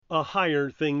A Higher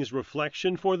Things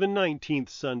Reflection for the 19th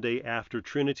Sunday after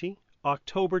Trinity,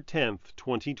 October 10th,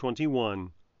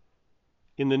 2021.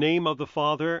 In the name of the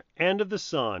Father, and of the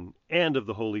Son, and of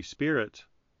the Holy Spirit.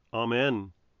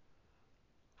 Amen.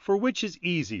 For which is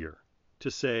easier,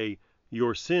 to say,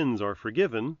 "Your sins are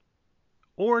forgiven,"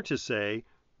 or to say,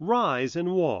 "Rise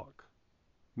and walk"?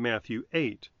 Matthew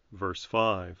 8, verse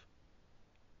 5.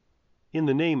 In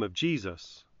the name of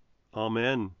Jesus.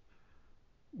 Amen.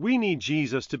 We need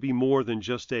Jesus to be more than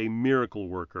just a miracle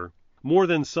worker, more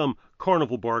than some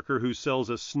carnival barker who sells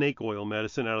us snake oil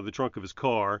medicine out of the trunk of his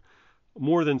car,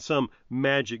 more than some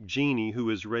magic genie who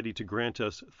is ready to grant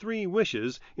us 3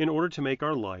 wishes in order to make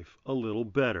our life a little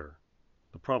better.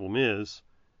 The problem is,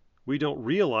 we don't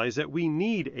realize that we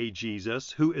need a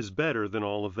Jesus who is better than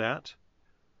all of that.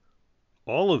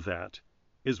 All of that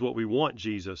is what we want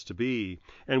Jesus to be,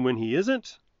 and when he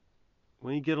isn't,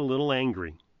 we get a little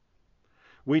angry.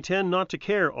 We tend not to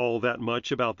care all that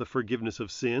much about the forgiveness of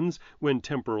sins when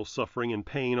temporal suffering and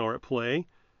pain are at play.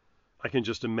 I can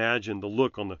just imagine the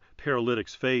look on the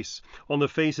paralytic's face, on the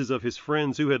faces of his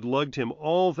friends who had lugged him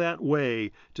all that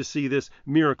way to see this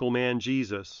miracle man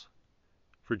Jesus.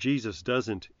 For Jesus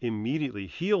doesn't immediately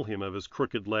heal him of his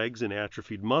crooked legs and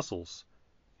atrophied muscles.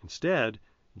 Instead,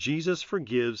 Jesus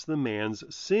forgives the man's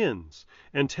sins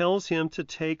and tells him to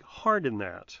take heart in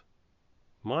that.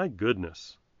 My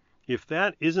goodness. If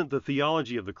that isn't the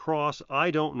theology of the cross,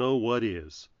 I don't know what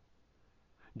is.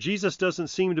 Jesus doesn't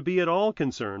seem to be at all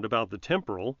concerned about the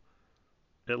temporal,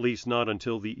 at least not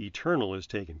until the eternal is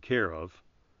taken care of.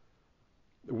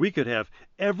 We could have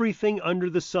everything under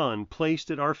the sun placed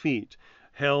at our feet,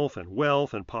 health and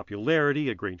wealth and popularity,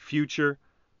 a great future.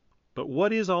 But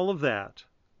what is all of that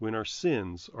when our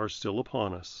sins are still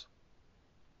upon us?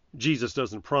 Jesus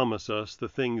doesn't promise us the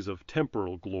things of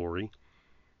temporal glory.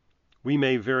 We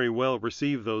may very well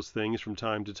receive those things from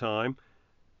time to time.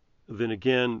 Then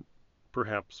again,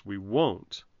 perhaps we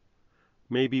won't.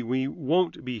 Maybe we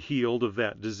won't be healed of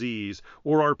that disease,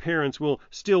 or our parents will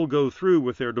still go through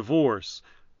with their divorce,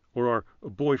 or our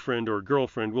boyfriend or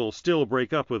girlfriend will still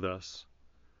break up with us.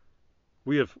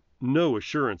 We have no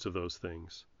assurance of those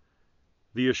things.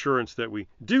 The assurance that we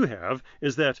do have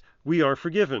is that we are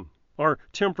forgiven. Our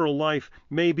temporal life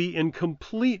may be in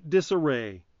complete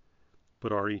disarray,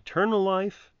 but our eternal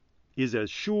life is as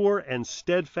sure and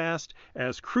steadfast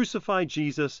as crucified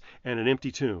Jesus and an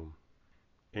empty tomb.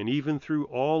 And even through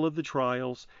all of the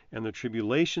trials and the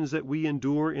tribulations that we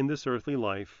endure in this earthly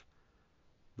life,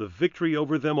 the victory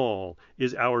over them all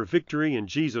is our victory in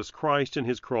Jesus Christ and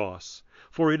his cross.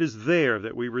 For it is there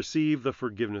that we receive the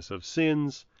forgiveness of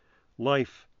sins,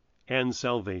 life, and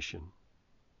salvation.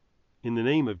 In the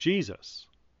name of Jesus.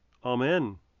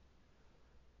 Amen.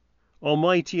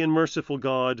 Almighty and merciful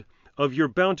God, of your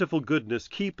bountiful goodness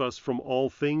keep us from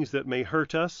all things that may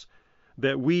hurt us,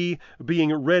 that we,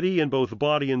 being ready in both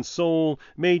body and soul,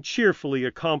 may cheerfully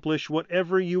accomplish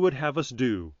whatever you would have us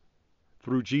do.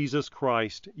 Through Jesus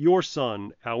Christ, your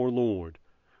Son, our Lord,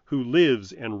 who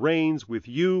lives and reigns with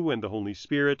you and the Holy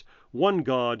Spirit, one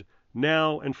God,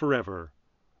 now and forever.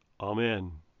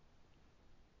 Amen.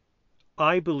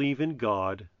 I believe in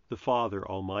God, the Father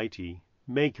Almighty,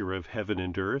 maker of heaven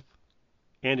and earth,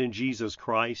 and in Jesus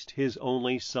Christ, his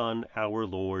only Son, our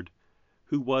Lord,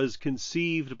 who was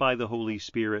conceived by the Holy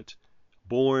Spirit,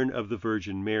 born of the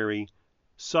Virgin Mary,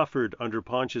 suffered under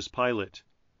Pontius Pilate,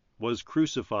 was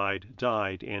crucified,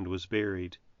 died, and was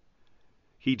buried.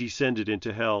 He descended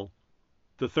into hell.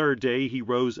 The 3rd day he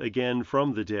rose again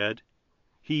from the dead.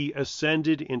 He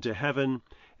ascended into heaven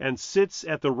and sits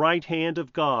at the right hand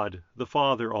of God, the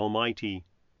Father Almighty.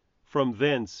 From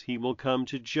thence he will come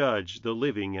to judge the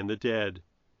living and the dead.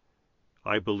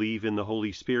 I believe in the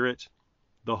Holy Spirit,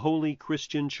 the holy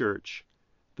Christian Church,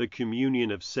 the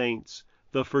communion of saints,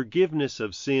 the forgiveness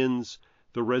of sins,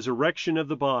 the resurrection of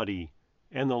the body,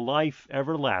 and the life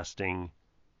everlasting.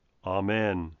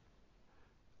 Amen.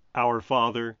 Our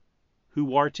Father,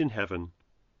 who art in heaven,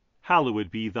 hallowed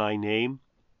be thy name.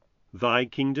 Thy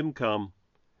kingdom come,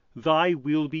 thy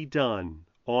will be done,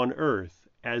 on earth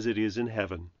as it is in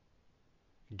heaven.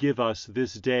 Give us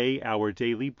this day our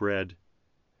daily bread,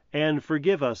 and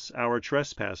forgive us our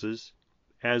trespasses,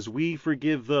 as we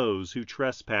forgive those who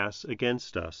trespass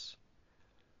against us.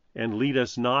 And lead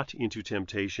us not into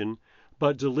temptation,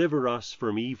 but deliver us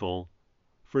from evil.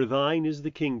 For thine is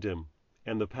the kingdom,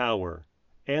 and the power,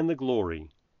 and the glory,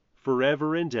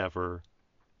 forever and ever.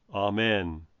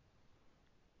 Amen.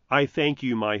 I thank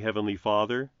you, my heavenly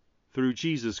Father, through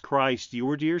Jesus Christ,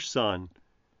 your dear Son,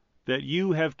 that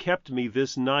you have kept me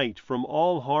this night from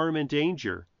all harm and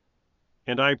danger,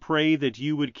 And I pray that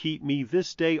you would keep me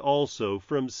this day also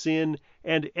from sin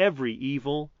and every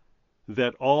evil,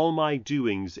 that all my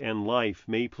doings and life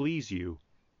may please you.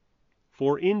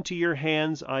 For into your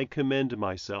hands I commend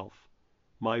myself,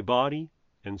 my body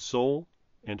and soul,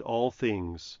 and all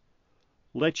things.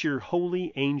 Let your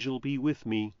holy angel be with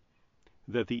me,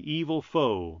 that the evil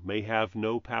foe may have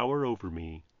no power over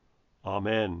me.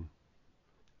 Amen.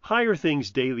 Higher Things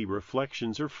Daily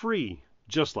Reflections are free,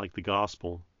 just like the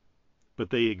Gospel, but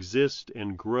they exist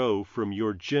and grow from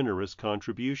your generous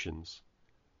contributions.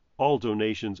 All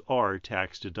donations are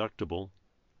tax deductible.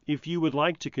 If you would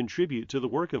like to contribute to the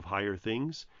work of Higher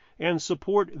Things and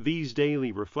support these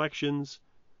daily reflections,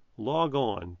 log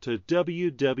on to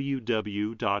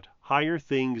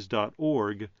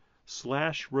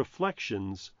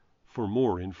www.higherthings.org/reflections for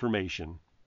more information.